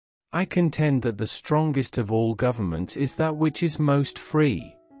I contend that the strongest of all governments is that which is most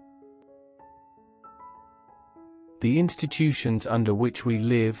free. The institutions under which we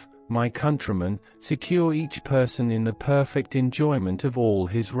live, my countrymen, secure each person in the perfect enjoyment of all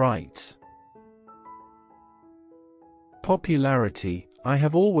his rights. Popularity, I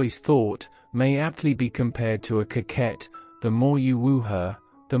have always thought, may aptly be compared to a coquette. The more you woo her,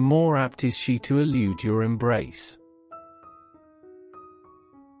 the more apt is she to elude your embrace.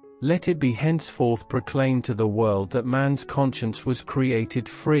 Let it be henceforth proclaimed to the world that man's conscience was created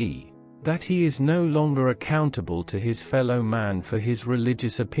free, that he is no longer accountable to his fellow man for his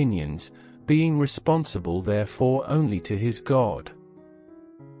religious opinions, being responsible therefore only to his God.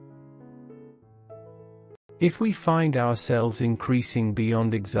 If we find ourselves increasing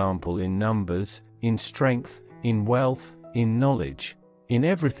beyond example in numbers, in strength, in wealth, in knowledge, in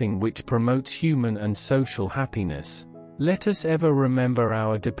everything which promotes human and social happiness, let us ever remember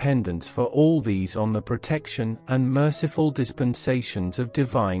our dependence for all these on the protection and merciful dispensations of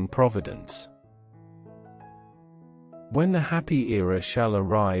divine providence. When the happy era shall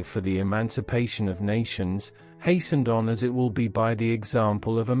arrive for the emancipation of nations, hastened on as it will be by the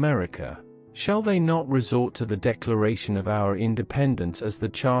example of America, shall they not resort to the declaration of our independence as the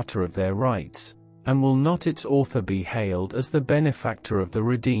charter of their rights, and will not its author be hailed as the benefactor of the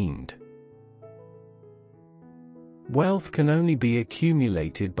redeemed? Wealth can only be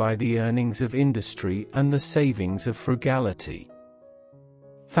accumulated by the earnings of industry and the savings of frugality.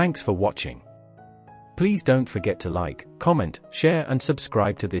 Thanks for watching. Please don't forget to like, comment, share and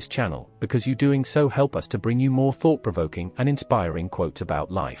subscribe to this channel, because you doing so help us to bring you more thought-provoking and inspiring quotes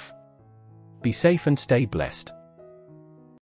about life. Be safe and stay blessed.